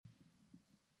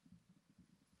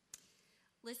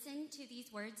Listen to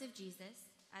these words of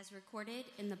Jesus as recorded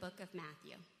in the book of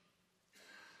Matthew.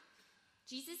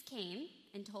 Jesus came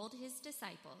and told his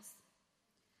disciples,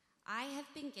 "I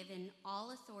have been given all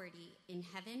authority in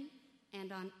heaven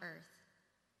and on earth.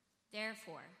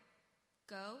 Therefore,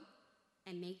 go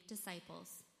and make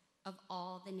disciples of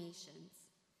all the nations,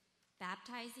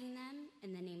 baptizing them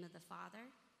in the name of the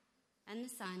Father and the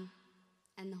Son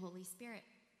and the Holy Spirit.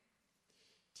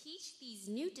 Teach these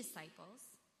new disciples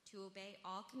to obey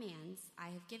all commands I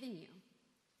have given you.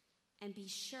 And be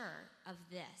sure of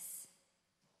this,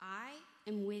 I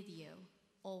am with you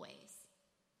always,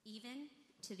 even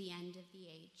to the end of the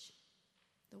age."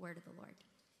 The word of the Lord.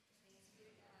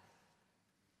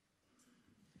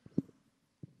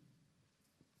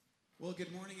 Well,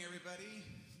 good morning, everybody.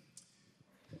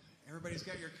 Everybody's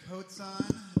got your coats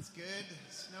on. That's good.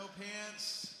 Snow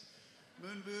pants,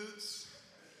 moon boots.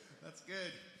 That's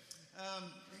good.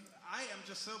 I am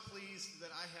just so pleased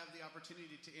that I have the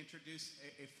opportunity to introduce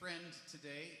a friend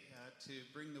today, to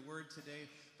bring the word today.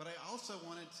 But I also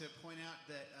wanted to point out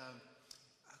that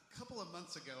a couple of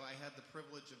months ago, I had the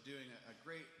privilege of doing a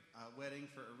great wedding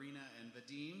for Irina and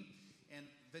Vadim. And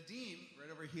Vadim, right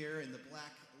over here in the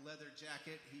black leather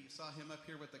jacket, you saw him up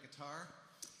here with the guitar.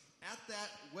 At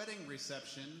that wedding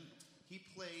reception, he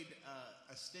played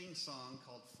a Sting song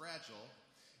called Fragile,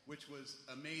 which was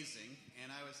amazing.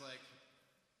 And I was like,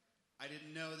 I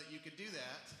didn't know that you could do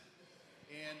that.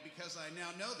 And because I now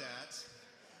know that,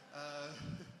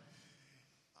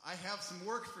 I have some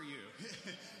work for you.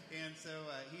 And so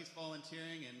he's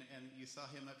volunteering, and you saw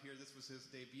him up here. This was his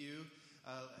debut,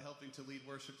 helping to lead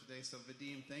worship today. So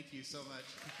Vadim, thank you so much.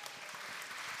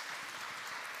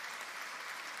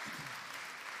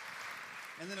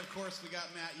 And then, of course, we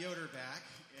got Matt Yoder back.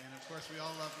 And, of course, we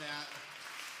all love Matt.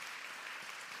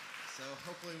 So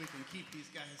hopefully we can keep these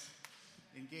guys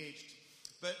engaged.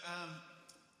 But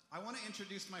I want to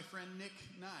introduce my friend Nick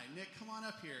Nye. Nick, come on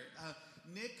up here.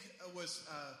 Nick was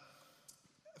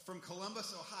from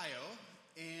Columbus, Ohio,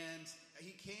 and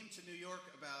he came to New York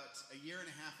about a year and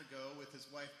a half ago with his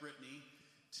wife Brittany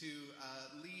to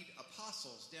lead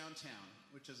Apostles downtown,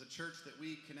 which is a church that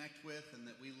we connect with and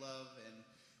that we love and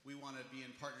we want to be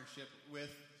in partnership with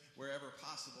wherever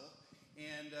possible.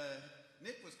 And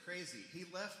Nick was crazy. He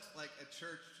left like a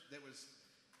church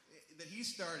that he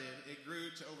started. It grew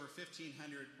to over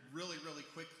 1,500 really, really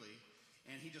quickly,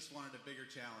 and he just wanted a bigger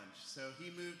challenge. So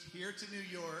he moved here to New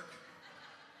York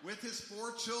with his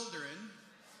 4 children,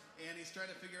 and he's trying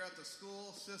to figure out the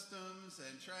school systems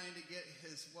and trying to get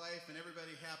his wife and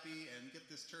everybody happy and get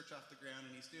this church off the ground,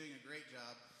 and he's doing a great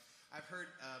job. I've heard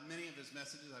many of his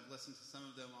messages. I've listened to some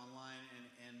of them online,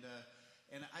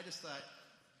 and I just thought,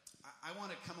 I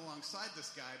want to come alongside this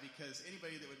guy because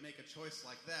anybody that would make a choice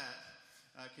like that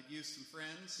could use some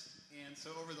friends. And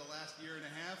so over the last year and a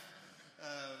half,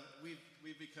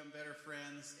 we've become better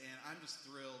friends, and I'm just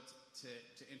thrilled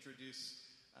to introduce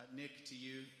Nick to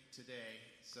you today.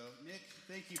 So Nick,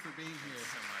 thank you for being here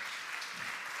so much.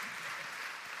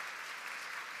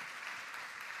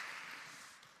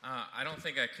 I don't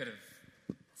think I could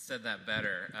have said that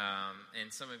better.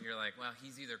 And some of you are like, well,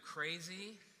 he's either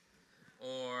crazy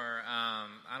or,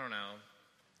 I don't know,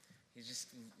 he's just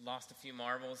lost a few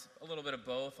marbles, a little bit of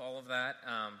both, all of that.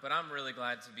 But I'm really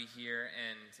glad to be here,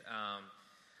 and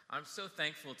I'm so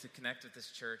thankful to connect with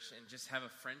this church and just have a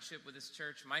friendship with this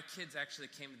church. My kids actually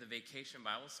came to the Vacation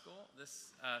Bible School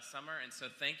this summer, and so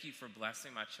thank you for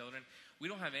blessing my children. We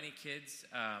don't have any kids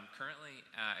currently,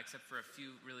 except for a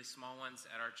few really small ones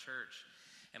at our church.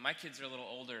 And my kids are a little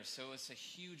older, so it's a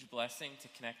huge blessing to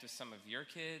connect with some of your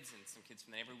kids and some kids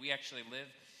from the neighborhood. We actually live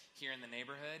here in the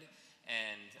neighborhood,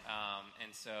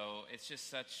 and so it's just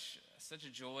such a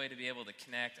joy to be able to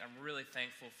connect. I'm really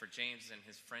thankful for James and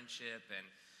his friendship, and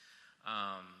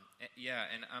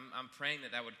I'm praying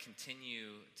that would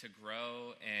continue to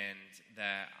grow and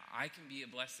that I can be a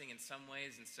blessing in some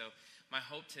ways. And so my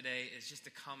hope today is just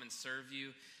to come and serve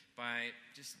you by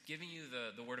just giving you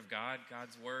the Word of God,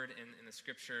 God's Word in the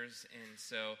Scriptures. And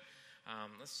so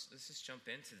let's just jump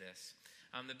into this.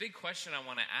 The big question I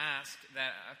want to ask,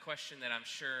 a question that I'm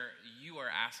sure you are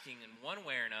asking in one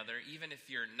way or another, even if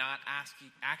you're not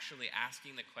actually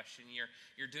asking the question,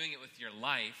 you're doing it with your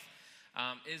life,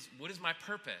 is what is my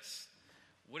purpose?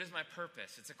 What is my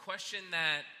purpose? It's a question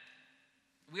that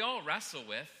we all wrestle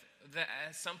with. That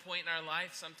at some point in our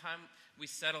life, sometime we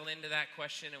settle into that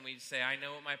question and we say, I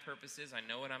know what my purpose is, I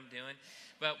know what I'm doing.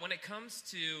 But when it comes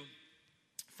to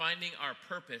finding our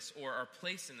purpose or our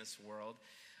place in this world,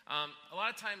 a lot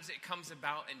of times it comes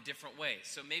about in different ways.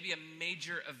 So maybe a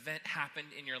major event happened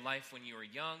in your life when you were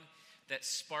young that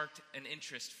sparked an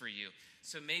interest for you.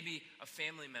 So maybe a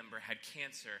family member had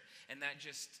cancer, and that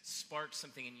just sparked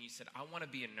something in you. You said, I want to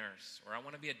be a nurse, or I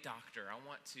want to be a doctor. I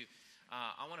want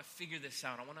to figure this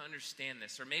out. I want to understand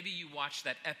this. Or maybe you watched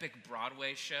that epic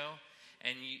Broadway show,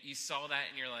 and you saw that,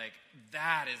 and you're like,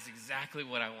 that is exactly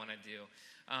what I want to do.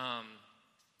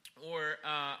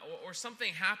 Or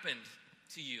something happened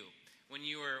to you when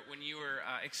you were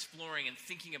exploring and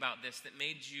thinking about this that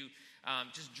made you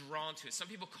just drawn to it. Some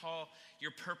people call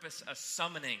your purpose a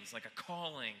summonings, like a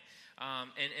calling,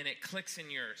 and it clicks in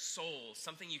your soul,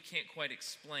 something you can't quite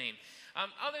explain.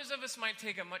 Others of us might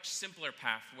take a much simpler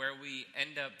path where we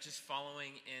end up just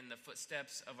following in the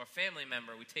footsteps of a family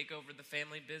member. We take over the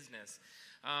family business.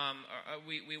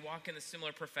 We walk in a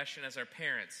similar profession as our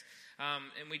parents,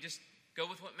 and we just go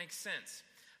with what makes sense.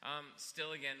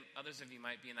 Still, again, others of you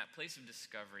might be in that place of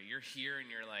discovery. You're here and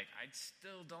you're like, I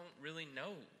still don't really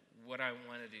know what I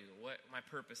want to do, what my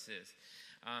purpose is.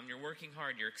 You're working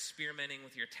hard. You're experimenting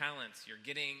with your talents. You're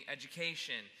getting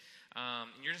education. And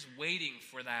you're just waiting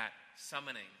for that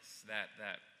summonings,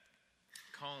 that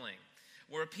calling.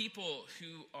 We're a people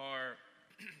who are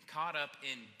caught up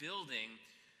in building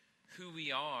who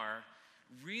we are.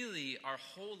 Really, our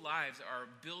whole lives are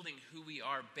building who we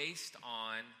are based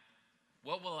on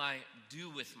what will I do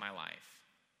with my life?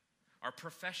 Our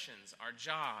professions, our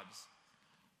jobs,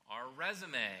 our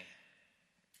resume.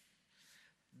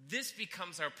 This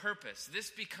becomes our purpose. This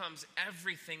becomes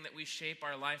everything that we shape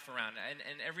our life around,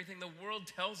 and everything the world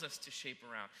tells us to shape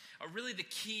around. Really the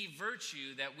key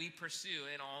virtue that we pursue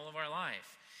in all of our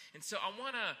life. And so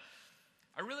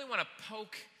I really want to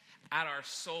poke at our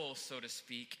soul, so to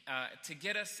speak, to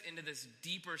get us into this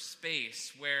deeper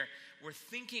space where we're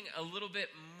thinking a little bit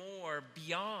more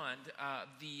beyond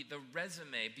the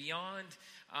resume, beyond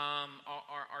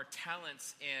our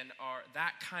talents and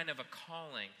that kind of a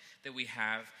calling that we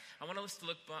have. I want us to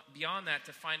look beyond that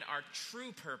to find our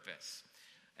true purpose.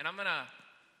 And I'm going to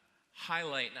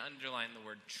highlight and underline the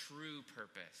word true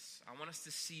purpose. I want us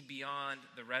to see beyond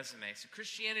the resume. So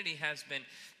Christianity has been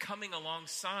coming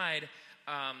alongside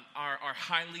our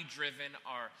highly driven,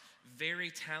 our very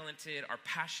talented, our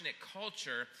passionate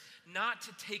culture, not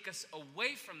to take us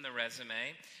away from the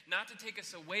resume, not to take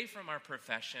us away from our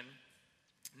profession,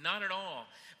 not at all,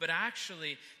 but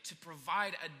actually to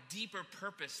provide a deeper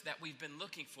purpose that we've been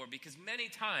looking for. Because many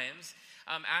times,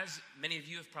 as many of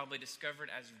you have probably discovered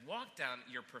as you walk down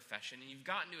your profession, and you've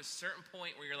gotten to a certain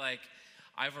point where you're like,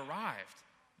 I've arrived.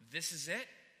 This is it?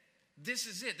 This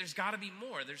is it. There's got to be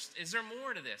more. Is there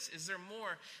more to this? Is there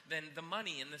more than the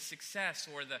money and the success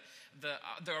or the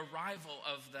arrival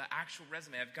of the actual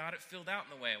resume? I've got it filled out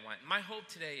in the way I want. My hope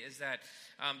today is that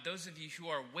those of you who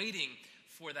are waiting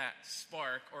for that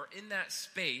spark, or in that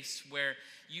space where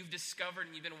you've discovered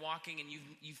and you've been walking and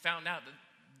you've found out that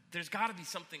there's got to be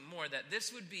something more, that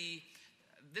this would be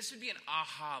an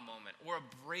aha moment or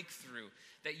a breakthrough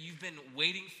that you've been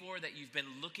waiting for, that you've been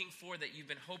looking for, that you've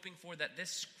been hoping for, that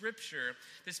this scripture,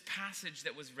 this passage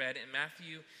that was read in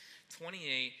Matthew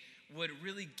 28 would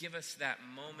really give us that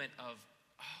moment of,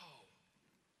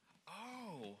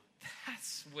 oh,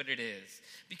 that's what it is.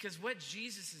 Because what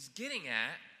Jesus is getting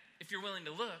at, if you're willing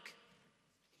to look,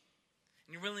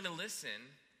 and you're willing to listen,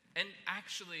 and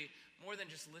actually more than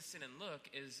just listen and look,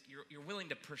 is you're willing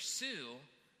to pursue,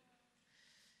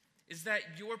 is that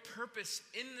your purpose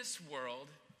in this world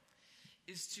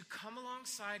is to come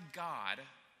alongside God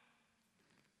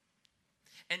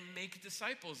and make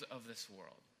disciples of this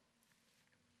world.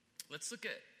 Let's look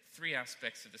at 3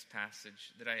 aspects of this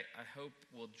passage that I hope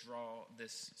will draw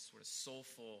this sort of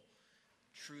soulful,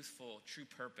 truthful, true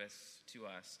purpose to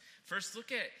us. First,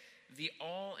 look at the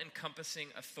all-encompassing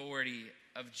authority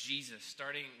of Jesus,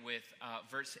 starting with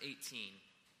verse 18.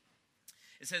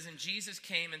 It says, and Jesus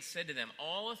came and said to them,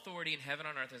 all authority in heaven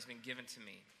and on earth has been given to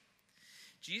me.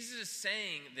 Jesus is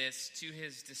saying this to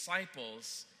his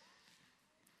disciples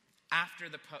after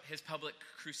his public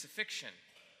crucifixion,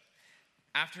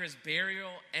 after his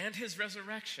burial and his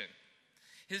resurrection.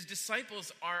 His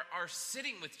disciples are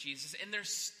sitting with Jesus, and they're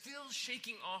still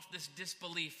shaking off this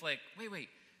disbelief, like, wait,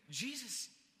 Jesus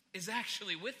is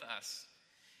actually with us.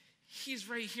 He's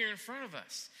right here in front of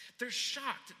us. They're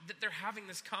shocked that they're having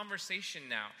this conversation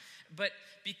now. But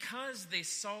because they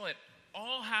saw it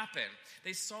all happen,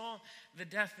 they saw the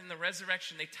death and the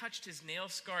resurrection, they touched his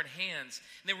nail-scarred hands,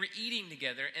 and they were eating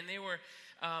together, and they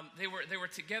were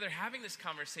together having this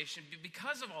conversation.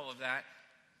 Because of all of that,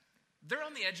 they're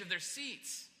on the edge of their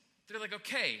seats. They're like,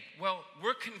 okay, well,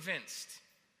 we're convinced.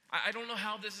 I don't know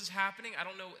how this is happening. I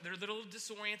don't know. They're a little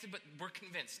disoriented, but we're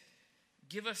convinced.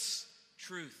 Give us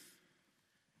truth.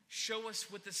 Show us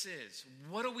what this is.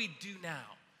 What do we do now?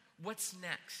 What's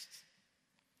next?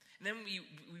 And then we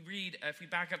read, if we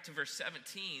back up to verse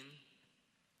 17,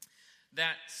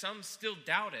 that some still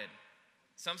doubted.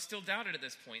 Some still doubted at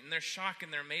this point. In their shock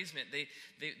and their amazement,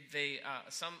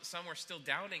 some were still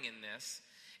doubting in this.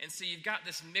 And so you've got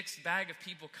this mixed bag of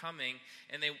people coming,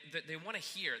 and they want to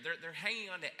hear. They're hanging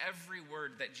on to every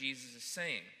word that Jesus is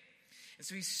saying. And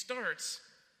so he starts,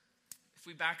 if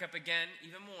we back up again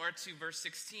even more to verse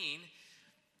 16,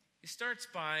 he starts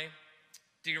by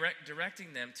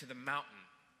directing them to the mountain.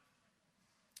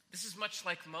 This is much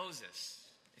like Moses,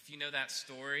 if you know that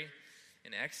story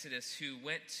in Exodus, who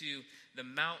went to the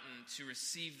mountain to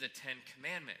receive the 10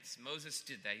 Commandments. Moses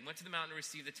did that. He went to the mountain to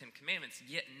receive the 10 Commandments.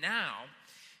 Yet now,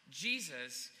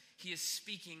 Jesus, he is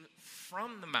speaking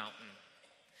from the mountain.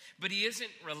 But he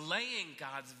isn't relaying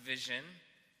God's vision.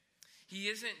 He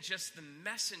isn't just the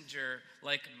messenger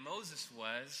like Moses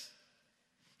was.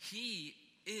 He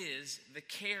is the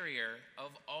carrier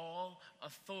of all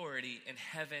authority in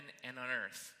heaven and on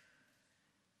earth.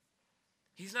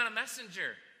 He's not a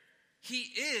messenger. He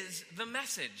is the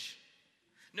message.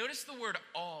 Notice the word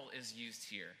all is used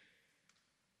here.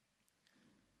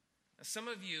 Now, some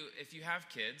of you, if you have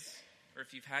kids, or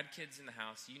if you've had kids in the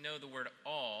house, you know the word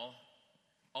all,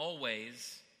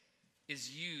 always,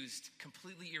 is used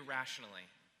completely irrationally.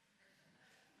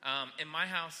 In my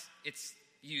house, it's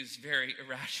used very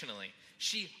irrationally.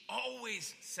 She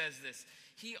always says this.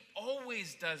 He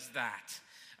always does that.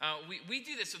 We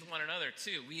do this with one another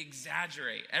too. We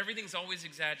exaggerate. Everything's always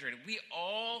exaggerated. We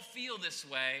all feel this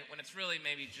way when it's really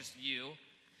maybe just you.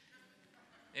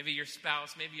 Maybe your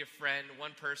spouse, maybe your friend,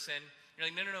 one person. You're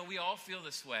like, no, we all feel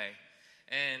this way.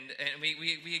 And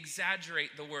we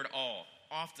exaggerate the word all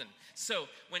often. So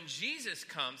when Jesus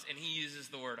comes and he uses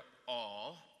the word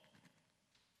all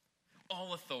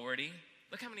authority,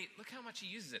 look how much he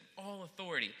uses it. All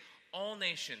authority, all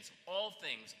nations, all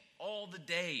things, all the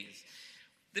days.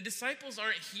 The disciples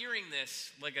aren't hearing this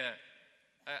like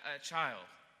a child.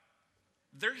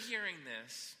 They're hearing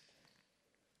this.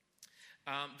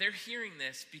 They're hearing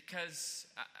this because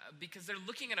they're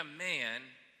looking at a man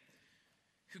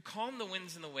who calmed the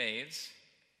winds and the waves,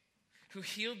 who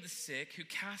healed the sick, who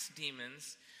cast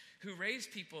demons, who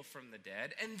raised people from the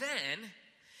dead, and then,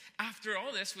 after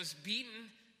all this, was beaten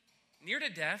near to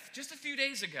death just a few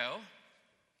days ago,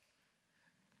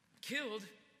 killed,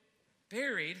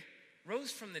 buried,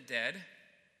 rose from the dead.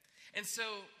 And so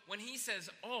when he says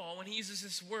all, when he uses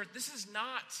this word, this is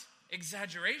not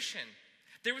exaggeration.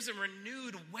 There was a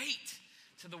renewed weight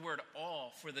to the word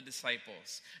all for the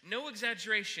disciples. No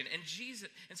exaggeration.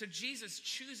 And so Jesus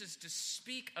chooses to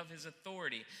speak of his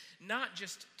authority, not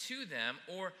just to them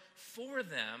or for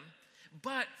them,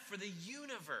 but for the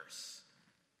universe.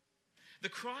 The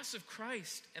cross of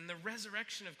Christ and the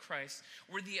resurrection of Christ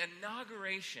were the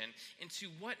inauguration into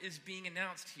what is being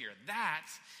announced here. That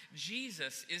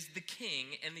Jesus is the king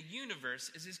and the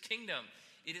universe is his kingdom.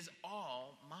 It is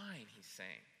all mine, he's saying.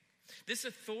 This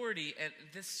authority and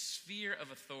this sphere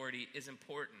of authority is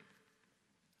important.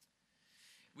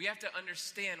 We have to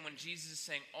understand when Jesus is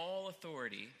saying all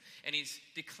authority and he's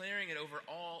declaring it over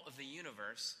all of the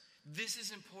universe, this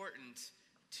is important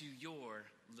to your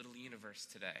little universe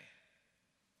today.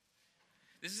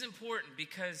 This is important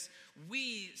because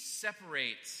we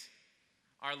separate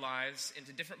our lives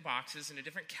into different boxes, into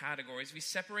different categories. We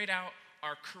separate out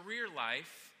our career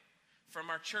life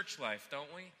from our church life,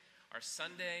 don't we? Our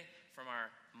Sunday from our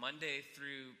Monday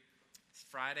through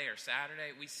Friday or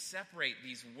Saturday. We separate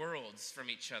these worlds from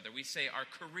each other. We say our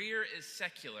career is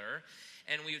secular,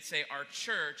 and we would say our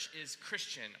church is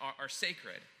Christian, or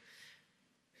sacred.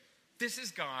 This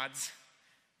is God's,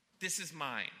 this is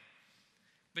mine.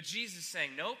 But Jesus is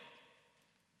saying, nope,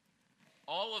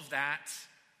 all of that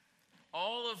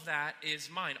is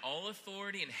mine. All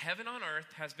authority in heaven and on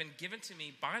earth has been given to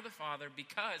me by the Father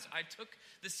because I took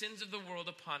the sins of the world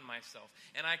upon myself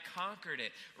and I conquered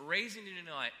it, raising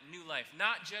a new life,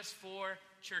 not just for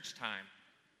church time,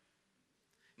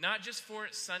 not just for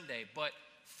Sunday, but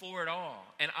for it all.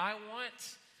 And I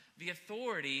want the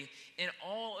authority in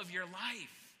all of your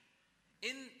life.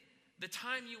 In the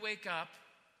time you wake up,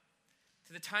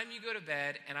 to the time you go to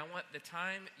bed, and I want the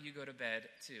time you go to bed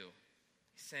too.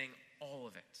 He's saying all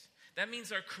of it. That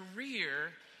means our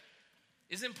career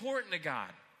is important to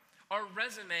God. Our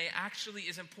resume actually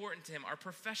is important to him. Our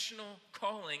professional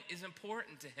calling is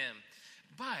important to him.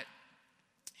 But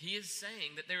he is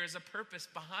saying that there is a purpose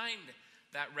behind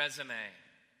that resume.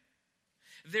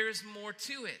 There is more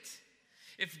to it.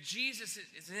 If Jesus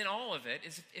is in all of it,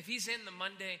 if he's in the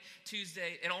Monday,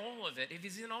 Tuesday, and all of it, if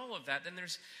he's in all of that, then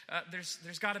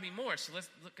there's got to be more. So let's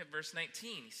look at verse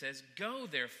 19. He says, "Go,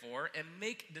 therefore, and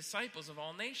make disciples of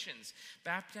all nations,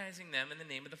 baptizing them in the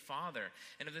name of the Father,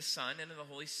 and of the Son, and of the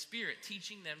Holy Spirit,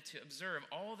 teaching them to observe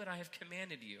all that I have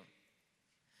commanded you."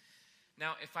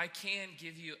 Now, if I can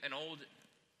give you an old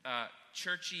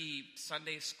churchy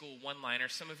Sunday school one-liner,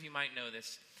 some of you might know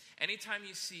this. Anytime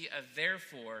you see a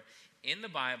 "therefore" in the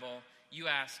Bible, you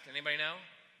ask, anybody know?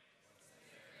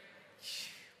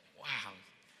 Wow.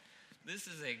 This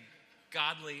is a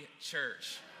godly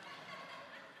church.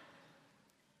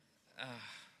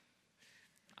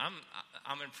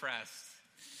 I'm impressed.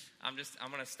 I'm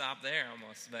going to stop there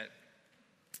almost. But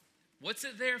what's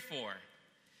it there for?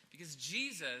 Because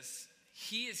Jesus,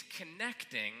 he is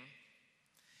connecting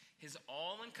his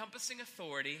all-encompassing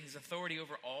authority, his authority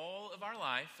over all of our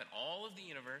life and all of the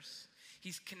universe.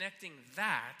 He's connecting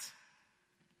that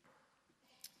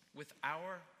with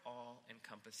our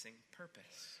all-encompassing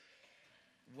purpose.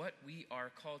 What we are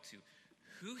called to.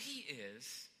 Who he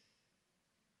is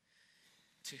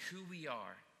to who we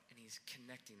are. And he's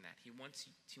connecting that. He wants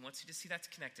you to see that's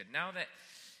connected. Now that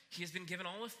he has been given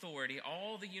all authority,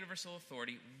 all the universal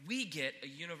authority, we get a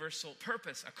universal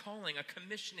purpose, a calling, a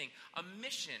commissioning, a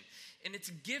mission. And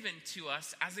it's given to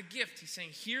us as a gift. He's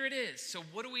saying, here it is. So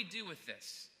what do we do with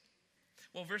this?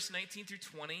 Well, verse 19 through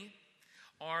 20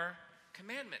 are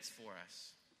commandments for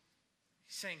us.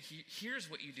 He's saying, here's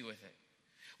what you do with it.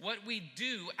 What we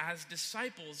do as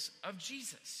disciples of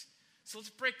Jesus. So let's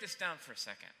break this down for a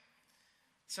second.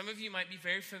 Some of you might be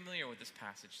very familiar with this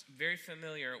passage, very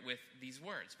familiar with these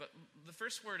words. But the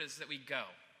first word is that we go.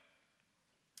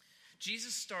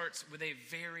 Jesus starts with a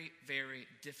very, very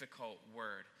difficult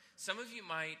word. Some of you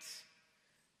might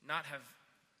not have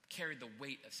carried the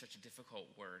weight of such a difficult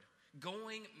word.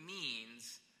 Going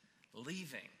means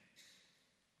leaving.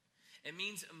 It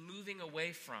means moving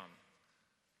away from.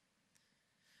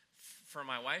 For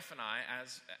my wife and I,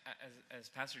 as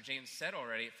Pastor James said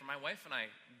already, for my wife and I,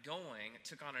 going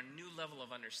took on a new level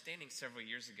of understanding several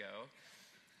years ago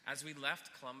as we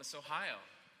left Columbus, Ohio,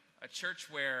 a church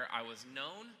where I was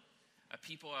known, a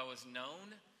people I was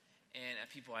known, and a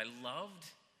people I loved,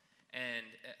 and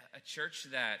a church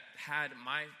that had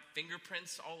my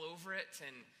fingerprints all over it,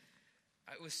 and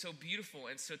it was so beautiful.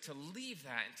 And so to leave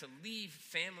that and to leave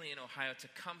family in Ohio to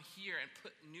come here and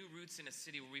put new roots in a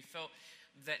city where we felt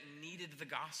that needed the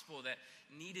gospel, that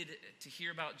needed to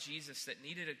hear about Jesus, that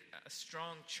needed a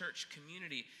strong church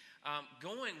community,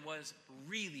 going was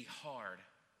really hard,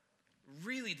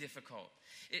 really difficult.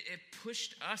 It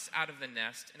pushed us out of the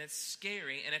nest, and it's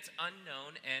scary, and it's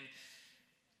unknown, and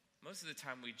most of the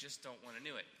time we just don't want to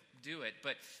do it.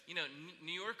 But, you know,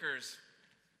 New Yorkers,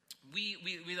 we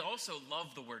also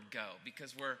love the word go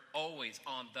because we're always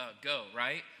on the go,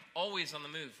 right? Always on the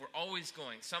move. We're always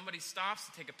going. Somebody stops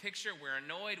to take a picture. We're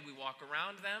annoyed. We walk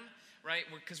around them, right?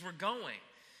 Because we're going.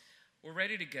 We're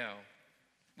ready to go.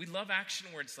 We love action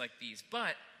words like these.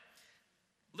 But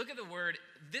look at the word.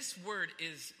 This word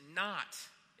is not,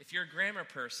 if you're a grammar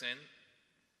person,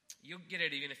 you'll get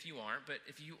it even if you aren't. But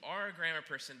if you are a grammar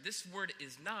person, this word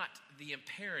is not the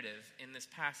imperative in this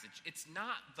passage. It's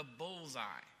not the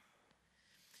bullseye.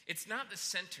 It's not the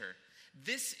center.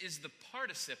 This is the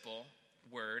participle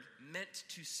word meant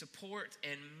to support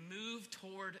and move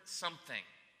toward something.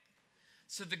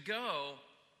 So the go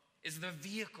is the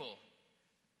vehicle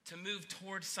to move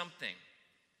toward something.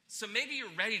 So maybe you're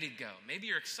ready to go. Maybe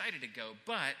you're excited to go,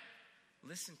 but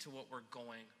listen to what we're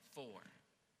going for.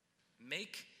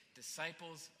 Make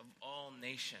disciples of all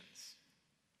nations.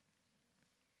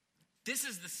 This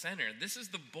is the center. This is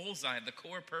the bullseye, the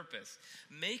core purpose.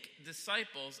 Make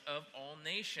disciples of all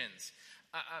nations.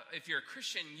 If you're a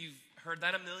Christian, you've heard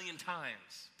that a million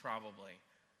times, probably.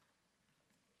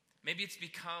 Maybe it's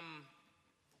become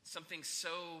something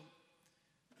so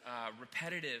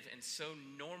repetitive and so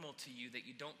normal to you that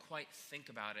you don't quite think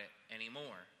about it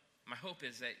anymore. My hope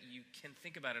is that you can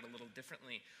think about it a little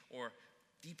differently or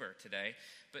deeper today.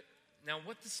 But now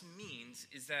what this means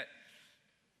is that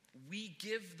we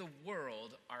give the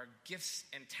world our gifts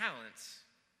and talents.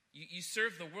 You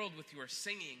serve the world with your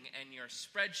singing and your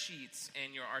spreadsheets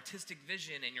and your artistic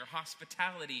vision and your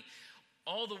hospitality,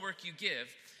 all the work you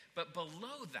give. But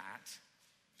below that,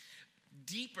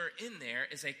 deeper in there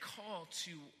is a call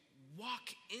to walk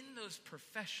in those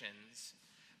professions,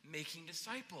 making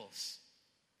disciples.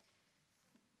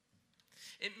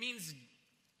 It means,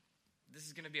 this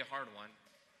is going to be a hard one,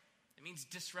 it means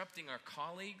disrupting our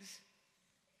colleagues,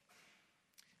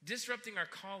 disrupting our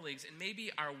colleagues and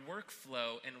maybe our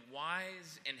workflow in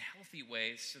wise and healthy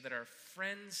ways so that our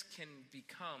friends can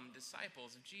become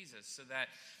disciples of Jesus, so that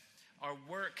our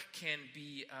work can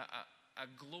be a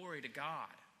glory to God.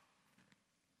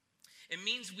 It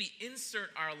means we insert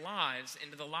our lives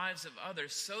into the lives of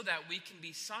others so that we can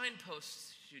be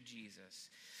signposts to Jesus.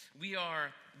 We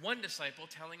are one disciple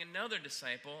telling another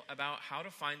disciple about how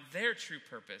to find their true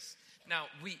purpose. Now,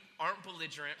 we aren't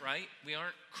belligerent, right? We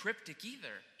aren't cryptic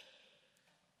either.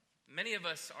 Many of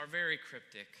us are very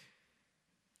cryptic.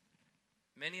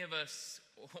 Many of us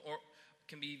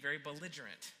can be very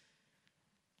belligerent.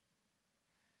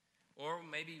 Or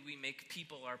maybe we make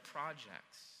people our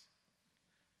projects.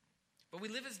 But we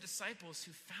live as disciples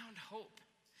who found hope,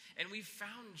 and we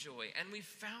found joy, and we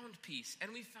found peace,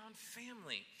 and we found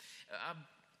family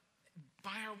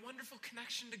by our wonderful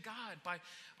connection to God, by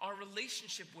our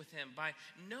relationship with Him, by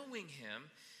knowing Him.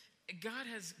 God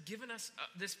has given us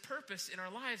this purpose in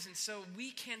our lives, and so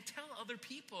we can tell other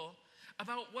people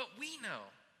about what we know,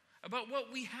 about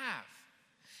what we have.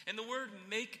 And the word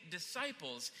make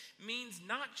disciples means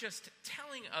not just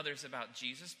telling others about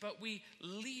Jesus, but we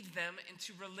lead them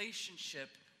into relationship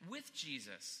with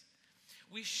Jesus.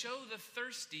 We show the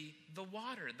thirsty the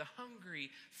water, the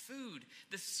hungry food,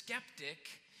 the skeptic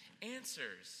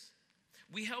answers.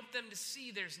 We help them to see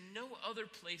there's no other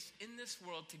place in this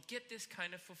world to get this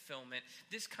kind of fulfillment,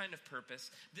 this kind of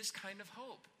purpose, this kind of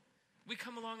hope. We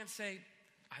come along and say,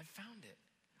 I've found it.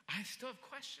 I still have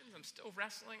questions. I'm still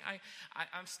wrestling.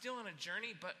 I'm still on a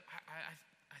journey, but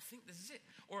I think this is it.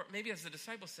 Or maybe as the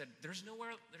disciples said, there's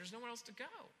nowhere else to go.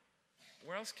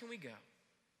 Where else can we go?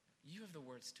 You have the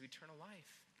words to eternal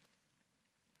life.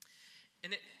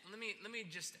 And let me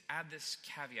just add this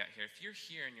caveat here. If you're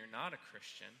here and you're not a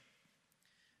Christian,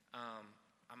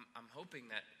 I'm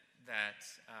hoping that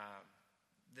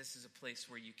this is a place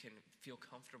where you can feel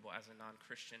comfortable as a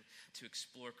non-Christian to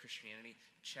explore Christianity,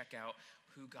 check out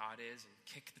who God is, and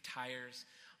kick the tires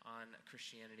on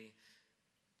Christianity.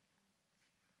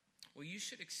 Well, you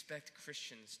should expect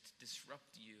Christians to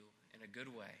disrupt you in a good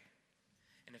way.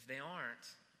 And if they aren't,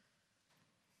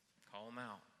 call them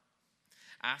out.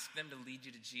 Ask them to lead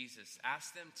you to Jesus.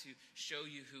 Ask them to show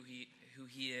you who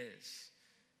he is.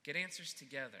 Get answers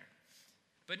together.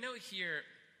 But note here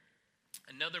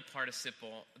another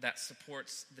participle that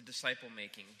supports the disciple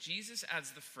making. Jesus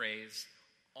adds the phrase,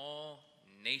 all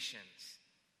nations.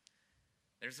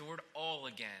 There's the word all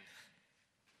again.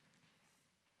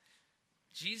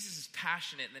 Jesus is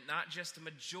passionate that not just the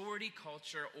majority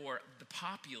culture or the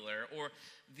popular or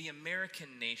the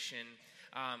American nation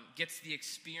gets the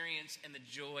experience and the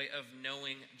joy of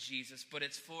knowing Jesus, but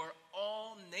it's for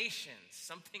all nations,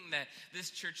 something that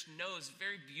this church knows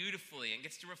very beautifully and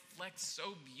gets to reflect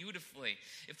so beautifully.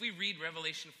 If we read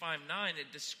Revelation 5:9,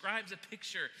 it describes a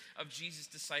picture of Jesus'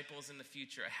 disciples in the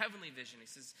future, a heavenly vision.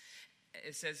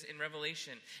 It says in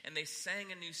Revelation, and they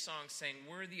sang a new song saying,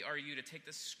 worthy are you to take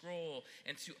the scroll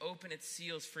and to open its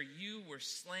seals, for you were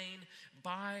slain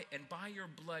by your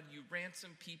blood you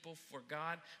ransomed people for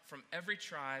God from every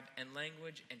tribe and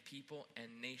language and people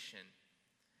and nation.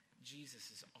 Jesus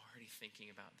is already thinking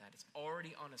about that. It's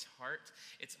already on his heart.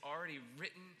 It's already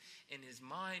written in his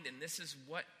mind, and this is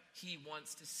what he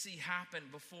wants to see happen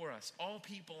before us. All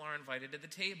people are invited to the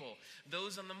table.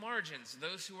 Those on the margins,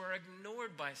 those who are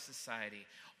ignored by society,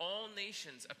 all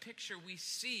nations, a picture we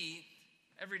see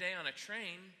every day on a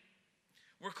train,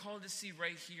 we're called to see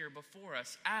right here before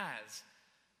us as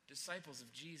disciples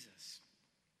of Jesus.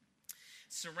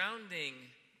 Surrounding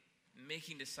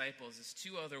making disciples is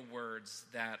two other words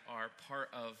that are part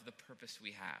of the purpose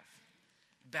we have: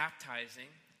 baptizing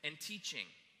and teaching.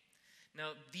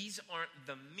 Now, these aren't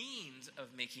the means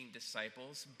of making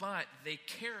disciples, but they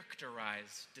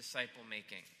characterize disciple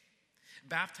making.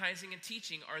 Baptizing and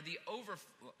teaching are the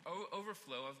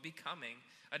overflow of becoming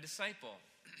a disciple.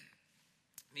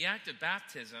 The act of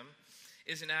baptism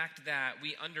is an act that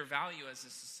we undervalue as a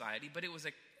society, but it was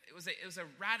a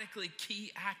radically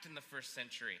key act in the first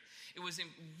century. It was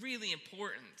really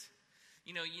important.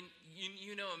 You know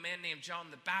a man named John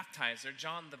the Baptizer,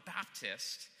 John the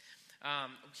Baptist.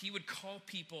 He would call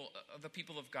the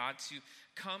people of God to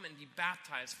come and be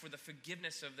baptized for the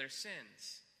forgiveness of their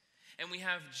sins. And we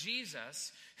have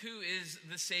Jesus, who is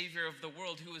the Savior of the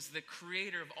world, who is the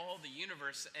creator of all the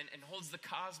universe and holds the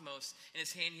cosmos in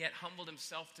his hand, yet humbled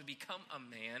himself to become a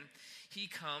man. He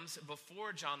comes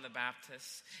before John the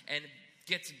Baptist and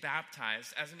gets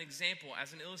baptized as an example,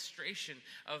 as an illustration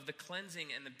of the cleansing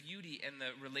and the beauty and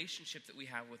the relationship that we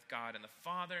have with God. And the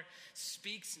Father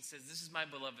speaks and says, this is my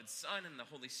beloved Son, and the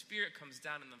Holy Spirit comes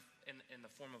down in the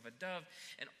form of a dove,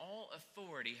 and all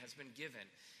authority has been given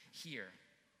here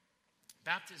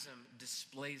Baptism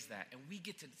displays that, and we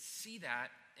get to see that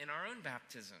in our own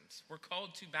baptisms. We're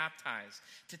called to baptize,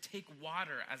 to take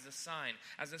water as a sign,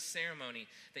 as a ceremony,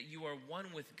 that you are one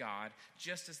with God,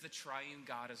 just as the triune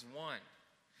God is one.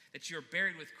 That you're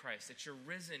buried with Christ, that you're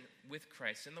risen with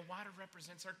Christ. And the water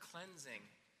represents our cleansing.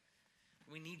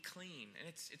 We need clean. And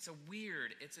it's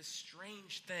a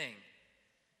strange thing.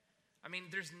 I mean,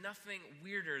 there's nothing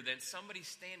weirder than somebody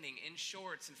standing in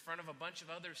shorts in front of a bunch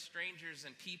of other strangers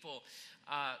and people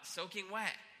soaking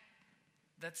wet.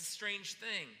 That's a strange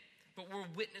thing. But we're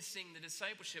witnessing the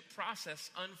discipleship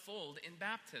process unfold in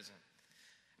baptism.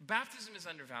 Baptism is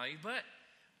undervalued, but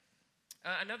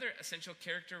another essential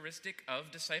characteristic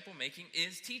of disciple making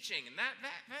is teaching. And that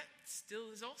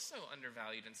still is also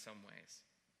undervalued in some ways.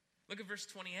 Look at verse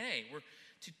 20a. We're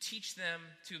to teach them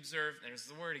to observe, there's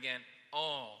the word again,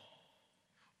 all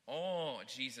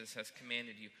Jesus has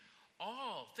commanded you.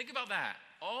 All, think about that.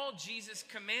 All Jesus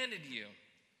commanded you.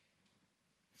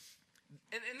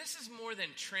 And this is more than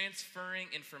transferring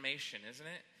information, isn't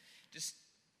it? Just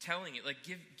telling it, like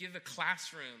give a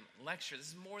classroom lecture. This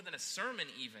is more than a sermon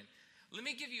even. Let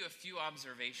me give you a few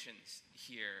observations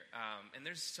here. And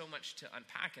there's so much to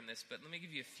unpack in this, but let me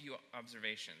give you a few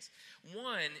observations.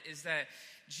 One is that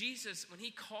Jesus, when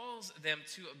he calls them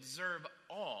to observe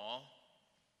all,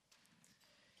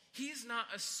 he's not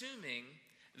assuming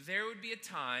there would be a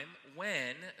time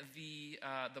when the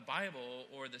Bible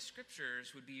or the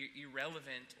scriptures would be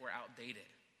irrelevant or outdated.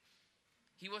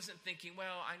 He wasn't thinking,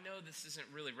 well, I know this isn't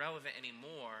really relevant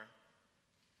anymore.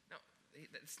 No,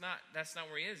 that's not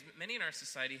where he is. Many in our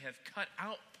society have cut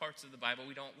out parts of the Bible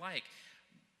we don't like.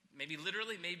 Maybe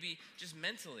literally, maybe just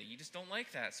mentally. You just don't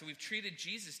like that. So we've treated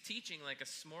Jesus' teaching like a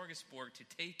smorgasbord to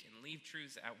take and leave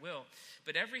truths at will.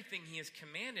 But everything he has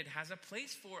commanded has a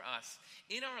place for us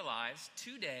in our lives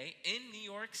today in New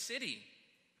York City.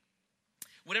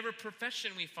 Whatever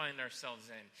profession we find ourselves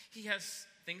in, he has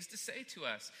things to say to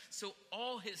us. So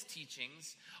all his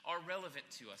teachings are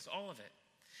relevant to us, all of it.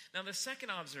 Now the second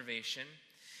observation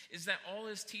is that all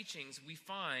his teachings we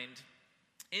find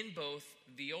in both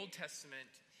the Old Testament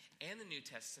and the New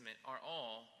Testament are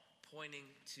all pointing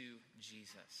to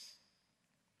Jesus.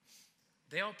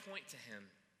 They all point to him.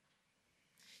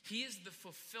 He is the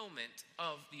fulfillment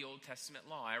of the Old Testament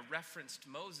law. I referenced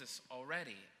Moses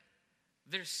already.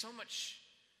 There's so much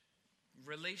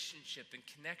relationship and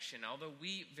connection, although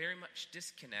we very much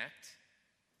disconnect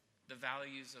the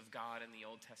values of God in the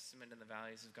Old Testament and the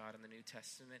values of God in the New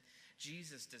Testament.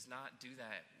 Jesus does not do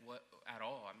that at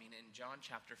all. I mean, in John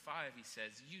chapter 5, he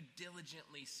says, you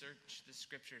diligently search the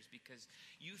scriptures because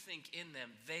you think in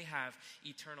them they have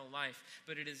eternal life,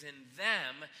 but it is in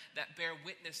them that bear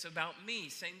witness about me,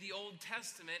 saying the Old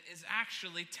Testament is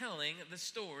actually telling the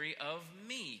story of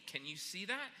me. Can you see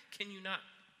that? Can you not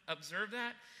observe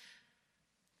that?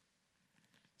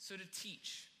 So to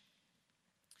teach,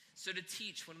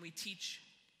 when we teach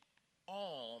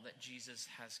all that Jesus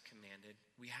has commanded,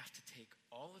 we have to take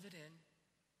all of it in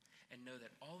and know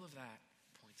that all of that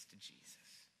points to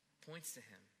Jesus, points to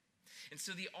him. And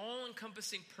so the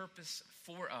all-encompassing purpose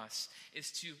for us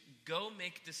is to go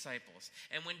make disciples.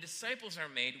 And when disciples are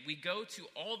made, we go to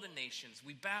all the nations,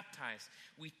 we baptize,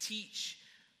 we teach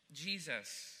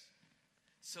Jesus.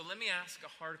 So let me ask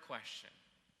a hard question.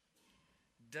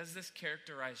 Does this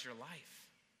characterize your life?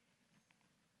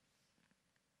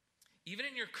 Even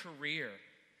in your career,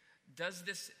 does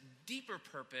this deeper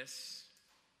purpose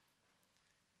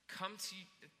come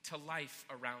to life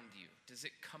around you? Does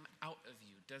it come out of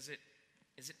you?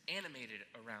 Is it animated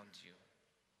around you?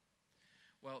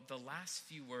 Well, the last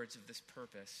few words of this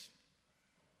purpose,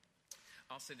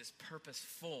 I'll say this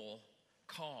purposeful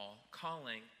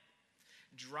calling,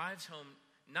 drives home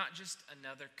not just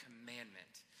another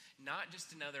commandment, not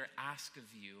just another ask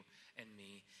of you and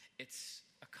me, it's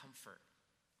a comfort.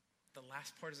 The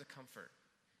last part is a comfort.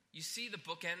 You see the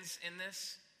bookends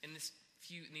in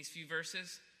these few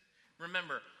verses?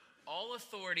 Remember, all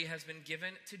authority has been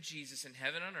given to Jesus in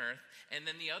heaven and earth. And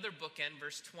then the other bookend,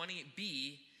 verse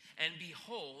 20b, and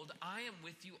behold, I am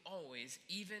with you always,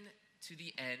 even to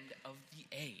the end of the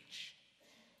age.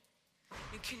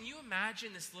 And can you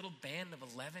imagine this little band of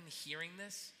 11 hearing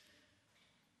this?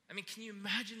 I mean, can you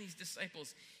imagine these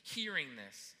disciples hearing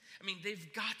this? I mean,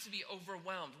 they've got to be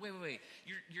overwhelmed. Wait.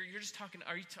 You're just talking,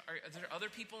 are there other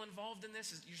people involved in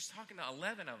this? You're just talking to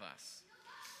 11 of us.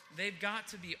 They've got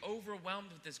to be overwhelmed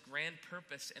with this grand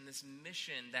purpose and this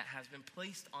mission that has been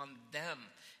placed on them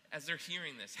as they're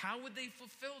hearing this. How would they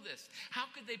fulfill this? How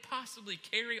could they possibly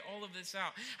carry all of this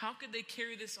out? How could they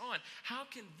carry this on? How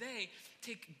can they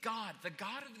take God, the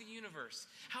God of the universe,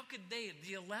 how could they,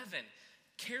 the 11,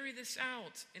 carry this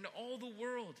out in all the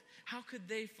world. How could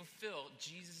they fulfill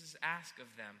Jesus' ask of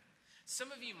them?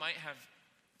 Some of you might have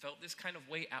felt this kind of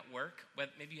way at work.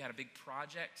 Maybe you had a big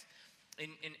project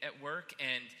at work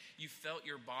and you felt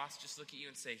your boss just look at you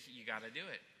and say, you got to do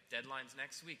it. Deadline's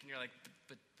next week. And you're like,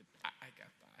 but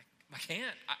I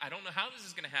can't. I don't know how this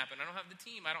is going to happen. I don't have the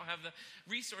team. I don't have the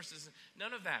resources.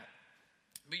 None of that.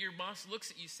 But your boss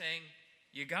looks at you saying,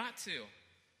 you got to.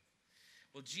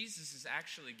 Well, Jesus is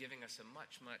actually giving us a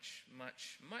much, much,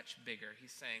 much, much bigger.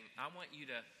 He's saying, I want you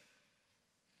to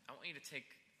take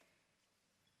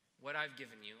what I've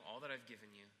given you, all that I've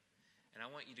given you, and I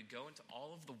want you to go into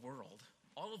all of the world,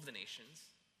 all of the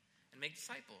nations, and make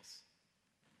disciples.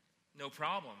 No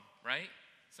problem, right?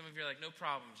 Some of you are like, no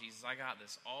problem, Jesus, I got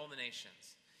this. All the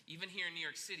nations. Even here in New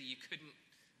York City, you couldn't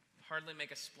hardly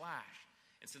make a splash.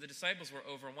 And so the disciples were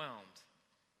overwhelmed.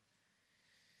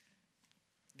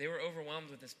 They were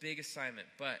overwhelmed with this big assignment,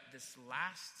 but this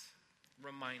last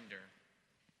reminder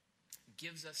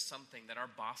gives us something that our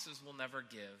bosses will never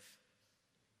give,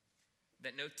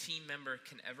 that no team member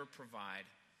can ever provide.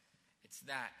 It's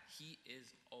that he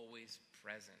is always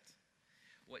present.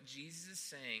 What Jesus is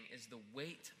saying is the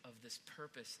weight of this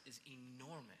purpose is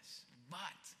enormous,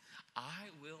 but I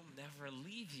will never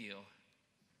leave you.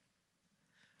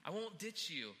 I won't ditch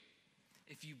you.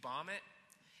 If you bomb it,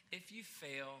 if you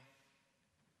fail,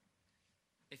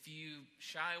 if you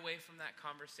shy away from that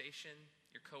conversation,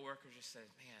 your coworker just says,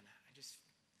 man, I just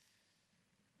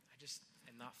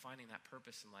am not finding that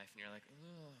purpose in life. And you're like,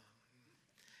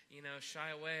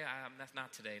 shy away. That's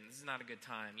not today. This is not a good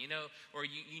time. Or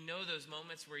you know those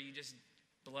moments where you just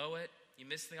blow it. You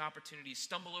miss the opportunity. You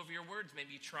stumble over your words.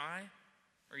 Maybe you try,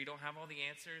 or you don't have all the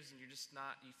answers, and you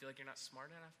feel like you're not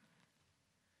smart enough.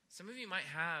 Some of you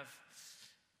might have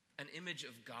an image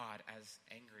of God as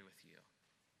angry with you.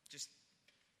 Just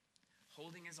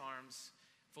holding his arms,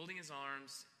 folding his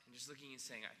arms, and just looking and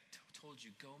saying, I told you,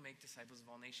 go make disciples of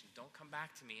all nations. Don't come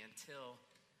back to me until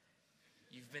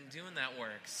you've been doing that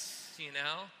work, Some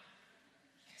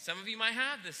of you might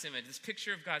have this image, this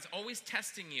picture of God's always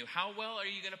testing you. How well are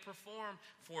you going to perform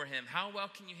for him? How well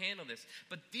can you handle this?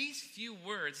 But these few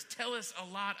words tell us a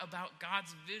lot about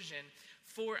God's vision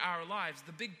for our lives.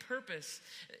 The big purpose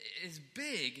is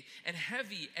big and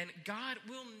heavy, and God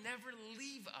will never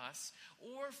leave us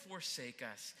or forsake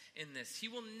us in this. He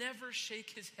will never shake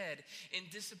his head in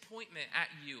disappointment at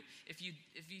you. If you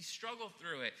struggle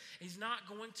through it, he's not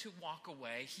going to walk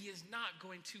away. He is not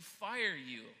going to fire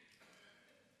you.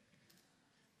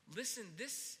 Listen,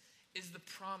 this is the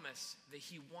promise that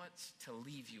he wants to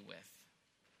leave you with.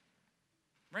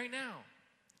 Right now.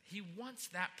 He wants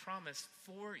that promise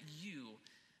for you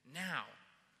now.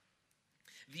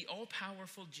 The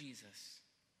all-powerful Jesus,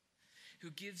 who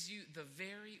gives you the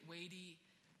very weighty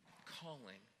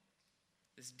calling,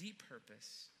 this deep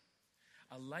purpose,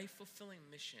 a life-fulfilling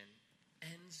mission,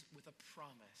 ends with a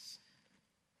promise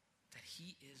that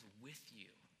he is with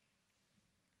you.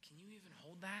 Can you even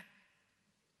hold that?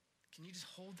 Can you just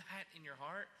hold that in your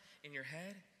heart, in your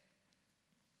head?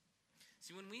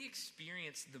 See, when we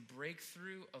experience the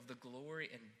breakthrough of the glory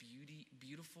and beauty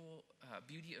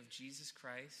of Jesus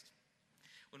Christ,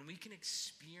 when we can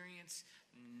experience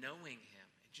knowing him,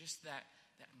 just that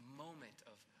moment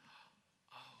of,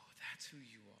 oh, that's who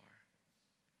you are.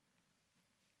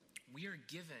 We are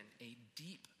given a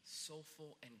deep,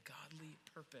 soulful, and godly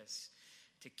purpose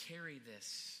to carry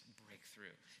this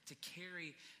breakthrough, to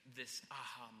carry this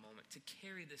aha moment, to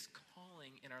carry this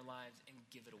calling in our lives and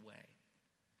give it away.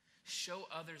 Show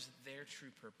others their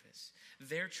true purpose,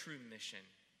 their true mission.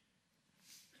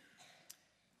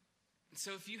 And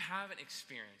so if you haven't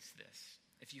experienced this,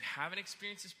 if you haven't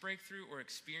experienced this breakthrough or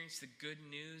experienced the good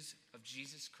news of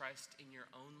Jesus Christ in your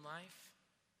own life,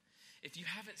 if you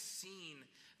haven't seen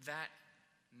that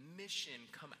mission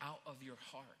come out of your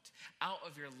heart, out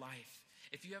of your life,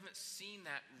 if you haven't seen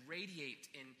that radiate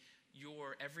in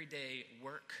your everyday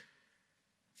work,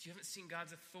 if you haven't seen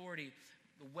God's authority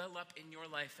well up in your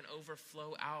life and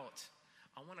overflow out,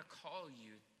 I want to call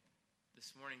you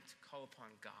this morning to call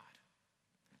upon God.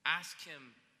 Ask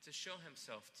him to show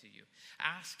himself to you.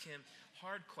 Ask him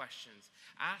hard questions.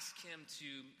 Ask him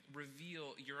to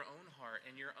reveal your own heart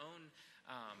and your own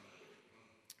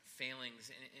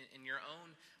failings and your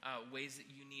own ways that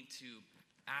you need to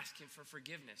ask him for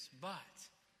forgiveness. But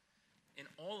in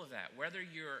all of that, whether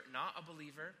you're not a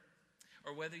believer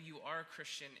or whether you are a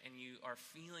Christian and you are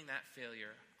feeling that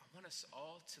failure, I want us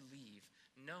all to leave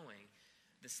knowing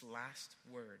this last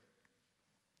word.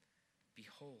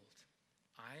 Behold,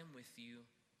 I am with you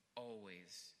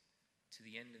always to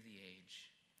the end of the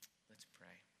age. Let's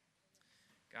pray.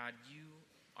 God, you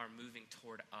are moving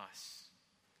toward us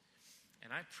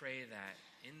And I pray that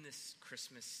in this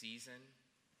Christmas season,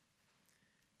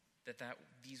 that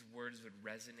these words would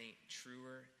resonate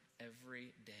truer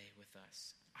every day with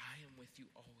us. I am with you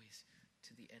always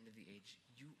to the end of the age.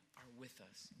 You are with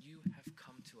us. You have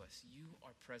come to us. You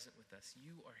are present with us.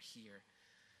 You are here.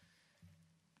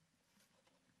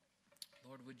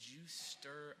 Lord, would you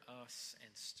stir us and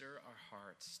stir our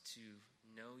hearts to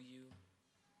know you,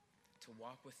 to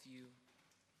walk with you,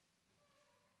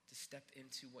 to step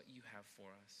into what you have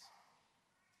for us.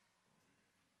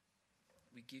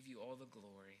 We give you all the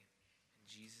glory. In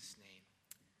Jesus' name.